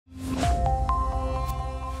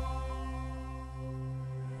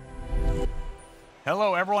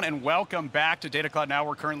Hello, everyone, and welcome back to Data Cloud Now.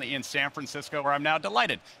 We're currently in San Francisco, where I'm now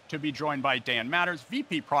delighted to be joined by Dan Matters,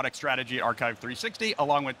 VP Product Strategy at Archive360,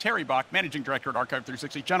 along with Terry Bock, Managing Director at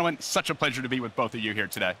Archive360. Gentlemen, such a pleasure to be with both of you here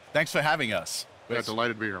today. Thanks for having us. Yeah,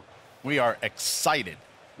 delighted to be here. We are excited.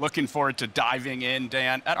 Looking forward to diving in,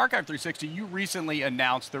 Dan. At Archive360, you recently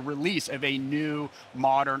announced the release of a new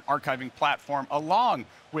modern archiving platform along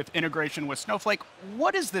with integration with Snowflake.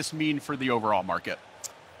 What does this mean for the overall market?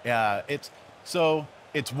 Yeah, it's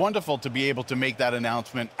wonderful to be able to make that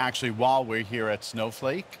announcement actually while we're here at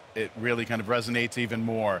Snowflake. It really kind of resonates even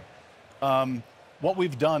more. What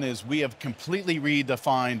we've done is we have completely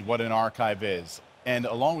redefined what an archive is. And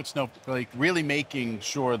along with Snowflake, really making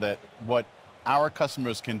sure that what our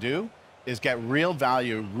customers can do is get real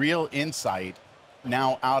value, real insight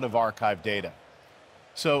now out of archive data.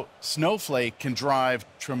 So Snowflake can drive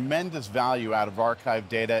tremendous value out of archive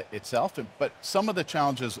data itself, but some of the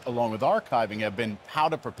challenges along with archiving have been how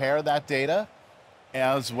to prepare that data,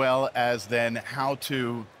 as well as then how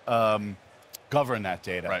to govern that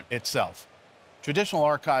data itself. Traditional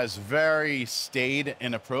archives very staid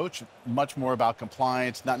in approach, much more about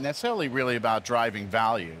compliance, not necessarily really about driving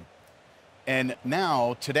value. And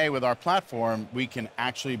now, today with our platform, we can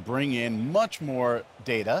actually bring in much more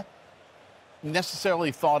data,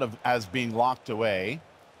 necessarily thought of as being locked away,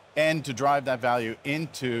 and to drive that value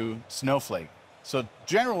into Snowflake. So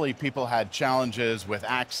generally people had challenges with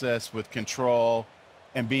access, with control,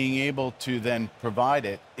 and being able to then provide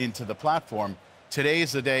it into the platform.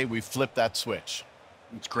 Today's the day we flip that switch.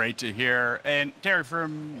 It's great to hear. And Terry,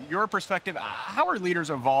 from your perspective, how are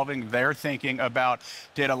leaders evolving their thinking about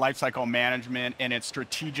data lifecycle management and its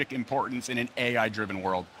strategic importance in an AI-driven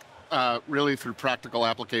world? Really through practical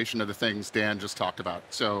application of the things Dan just talked about.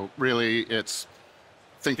 So really it's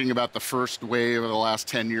thinking about the first wave of the last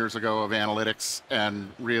 10 years ago of analytics and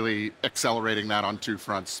really accelerating that on two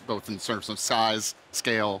fronts, both in terms of size,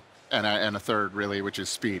 scale, and a third really, which is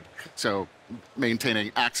speed. So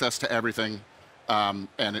maintaining access to everything and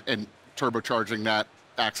turbocharging that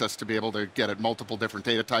access to be able to get at multiple different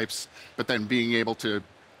data types, but then being able to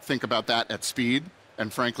think about that at speed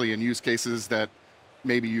and frankly in use cases that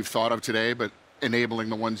maybe you've thought of today, but enabling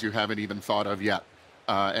the ones you haven't even thought of yet.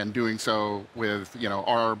 And doing so with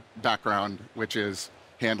our background, which is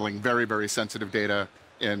handling very, very sensitive data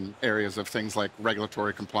in areas of things like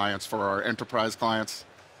regulatory compliance for our enterprise clients,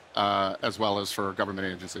 as well as for government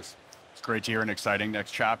agencies. It's great to hear an exciting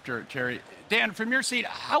next chapter, Terry. Dan, from your seat,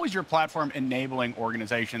 how is your platform enabling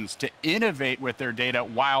organizations to innovate with their data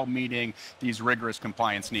while meeting these rigorous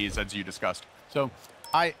compliance needs as you discussed? So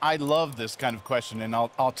I love this kind of question, and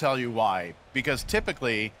I'll tell you why. Because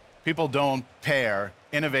typically, people don't pair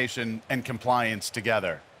innovation and compliance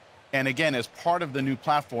together. And again, as part of the new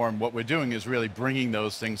platform, what we're doing is really bringing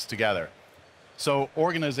those things together. So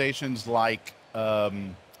organizations like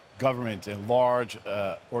government and large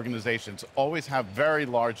organizations always have very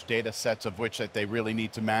large data sets of which that they really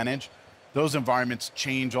need to manage. Those environments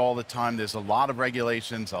change all the time. There's a lot of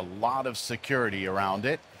regulations, a lot of security around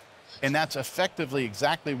it. And that's effectively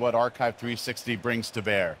exactly what Archive360 brings to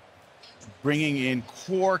bear. Bringing in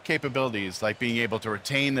core capabilities like being able to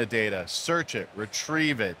retain the data, search it,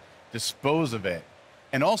 retrieve it, dispose of it,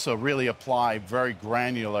 and also really apply very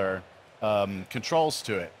granular controls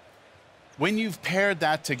to it. When you've paired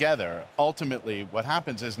that together, ultimately what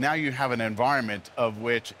happens is now you have an environment of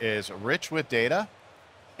which is rich with data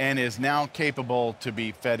and is now capable to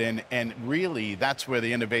be fed in, and really that's where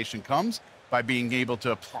the innovation comes, by being able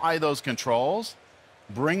to apply those controls,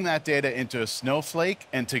 bring that data into a Snowflake,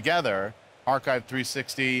 and together,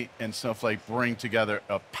 Archive360 and Snowflake bring together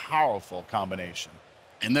a powerful combination.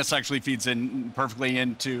 And this actually feeds in perfectly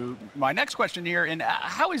into my next question here. And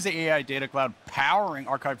how is the AI Data Cloud powering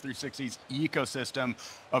Archive360's ecosystem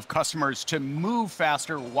of customers to move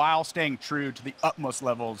faster while staying true to the utmost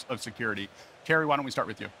levels of security? Terry, why don't we start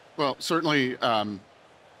with you? Well, certainly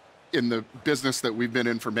in the business that we've been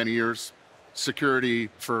in for many years, security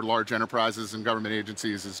for large enterprises and government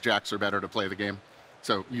agencies is jacks are better to play the game.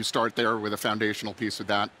 So you start there with a foundational piece of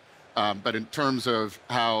that. But in terms of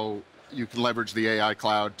how you can leverage the AI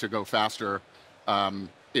cloud to go faster,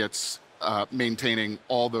 it's maintaining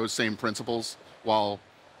all those same principles while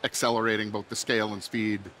accelerating both the scale and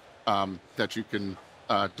speed that you can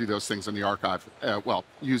do those things in the archive. Well,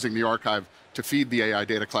 using the archive to feed the AI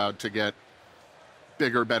data cloud to get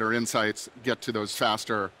bigger, better insights, get to those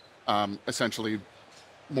faster, essentially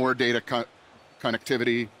more data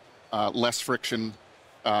connectivity, less friction,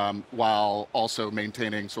 while also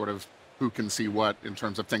maintaining sort of who can see what in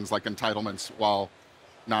terms of things like entitlements, while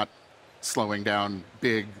not slowing down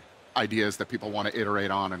big ideas that people want to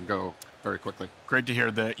iterate on and go very quickly. Great to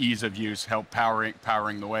hear the ease of use help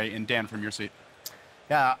powering the way. And Dan, from your seat.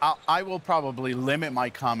 Yeah, I will probably limit my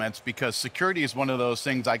comments because security is one of those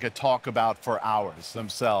things I could talk about for hours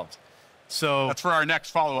themselves. So that's for our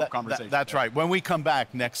next follow-up conversation. That's right, when we come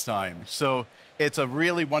back next time. So it's a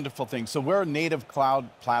really wonderful thing. So we're a native cloud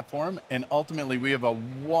platform, and ultimately we have a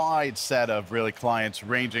wide set of really clients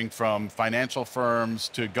ranging from financial firms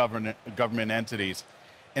to government entities.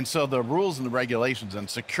 And so the rules and the regulations and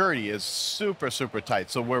security is super, super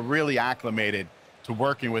tight. So we're really acclimated to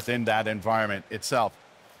working within that environment itself.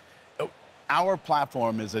 Our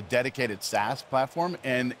platform is a dedicated SaaS platform,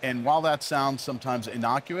 and while that sounds sometimes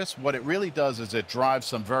innocuous, what it really does is it drives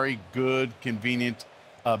some very good, convenient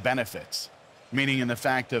benefits. Meaning in the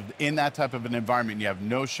fact of, in that type of an environment, you have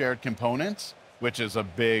no shared components, which is a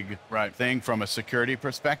big thing from a security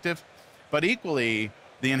perspective. But equally,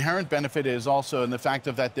 the inherent benefit is also in the fact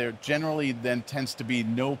of that there generally then tends to be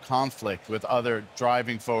no conflict with other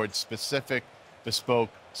driving forward specific bespoke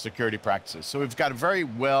security practices. So we've got a very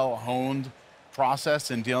well-honed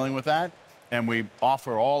process in dealing with that, and we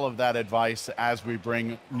offer all of that advice as we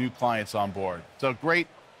bring new clients on board. So great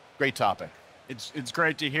topic. It's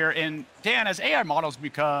great to hear. And Dan, as AI models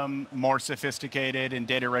become more sophisticated and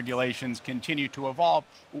data regulations continue to evolve,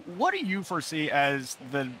 what do you foresee as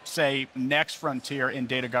the, say, next frontier in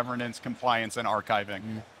data governance, compliance, and archiving?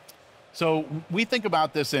 So we think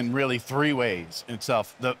about this in really three ways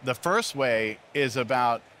itself. The first way is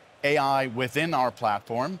about AI within our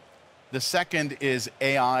platform. The second is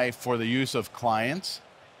AI for the use of clients.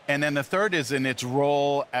 And then the third is in its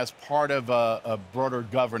role as part of a broader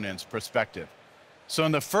governance perspective. So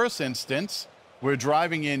in the first instance, we're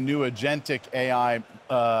driving in new agentic AI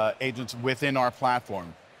agents within our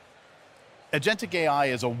platform. Agentic AI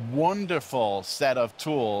is a wonderful set of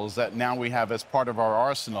tools that now we have as part of our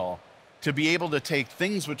arsenal to be able to take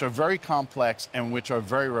things which are very complex and which are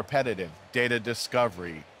very repetitive, data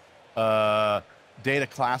discovery, data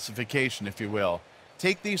classification, if you will.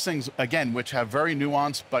 Take these things, again, which have very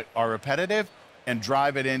nuanced but are repetitive, and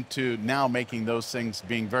drive it into now making those things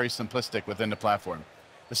being very simplistic within the platform.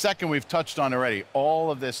 The second we've touched on already, all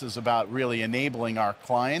of this is about really enabling our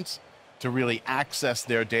clients to really access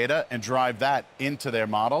their data and drive that into their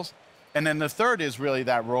models. And then the third is really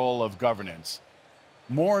that role of governance.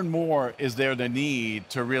 More and more is there the need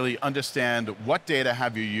to really understand what data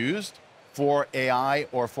have you used for AI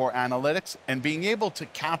or for analytics, and being able to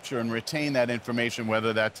capture and retain that information,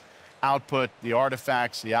 whether that's output, the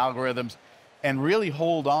artifacts, the algorithms, and really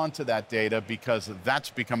hold on to that data because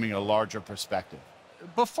that's becoming a larger perspective.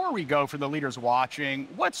 Before we go, for the leaders watching,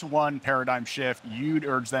 what's one paradigm shift you'd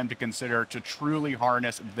urge them to consider to truly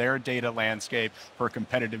harness their data landscape for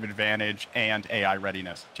competitive advantage and AI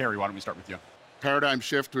readiness? Terry, why don't we start with you? Paradigm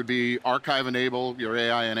shift would be archive enable your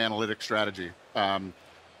AI and analytics strategy.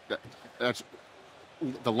 That's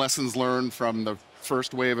the lessons learned from the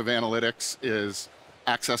first wave of analytics is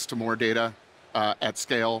access to more data at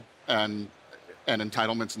scale and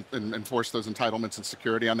entitlements and enforce those entitlements and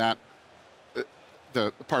security on that.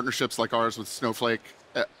 The partnerships like ours with Snowflake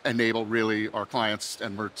enable really our clients,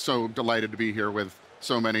 and we're so delighted to be here with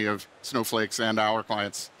so many of Snowflake's and our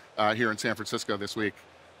clients here in San Francisco this week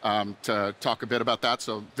to talk a bit about that.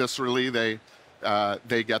 So viscerally,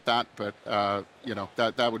 they get that, but you know,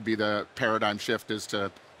 that would be the paradigm shift, is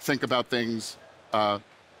to think about things,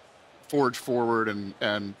 forge forward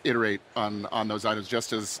and iterate on those items,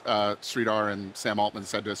 just as Sridhar and Sam Altman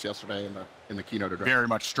said to us yesterday in the keynote address. Very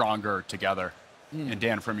much stronger together. And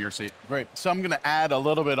Dan, from your seat. Great. So I'm going to add a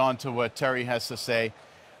little bit onto what Terry had to say,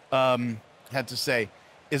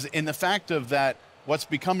 is in the fact of that what's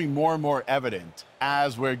becoming more and more evident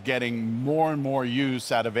as we're getting more and more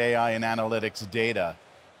use out of AI and analytics data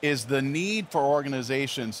is the need for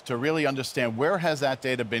organizations to really understand where has that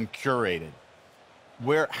data been curated,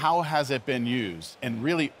 how has it been used, and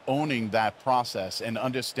really owning that process and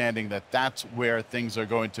understanding that that's where things are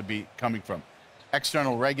going to be coming from.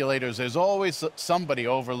 External regulators, there's always somebody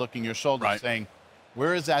overlooking your shoulder saying,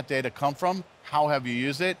 where does that data come from? How have you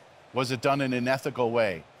used it? Was it done in an ethical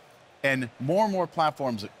way? And more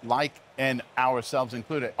platforms like, and ourselves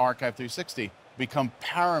included, Archive360, become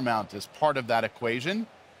paramount as part of that equation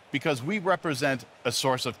because we represent a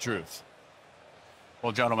source of truth.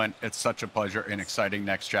 Well, gentlemen, it's such a pleasure and exciting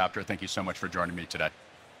next chapter. Thank you so much for joining me today.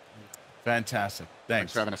 Fantastic.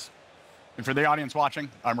 Thanks for having us. And for the audience watching,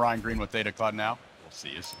 I'm Ryan Green with Data Cloud Now. We'll see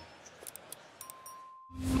you soon.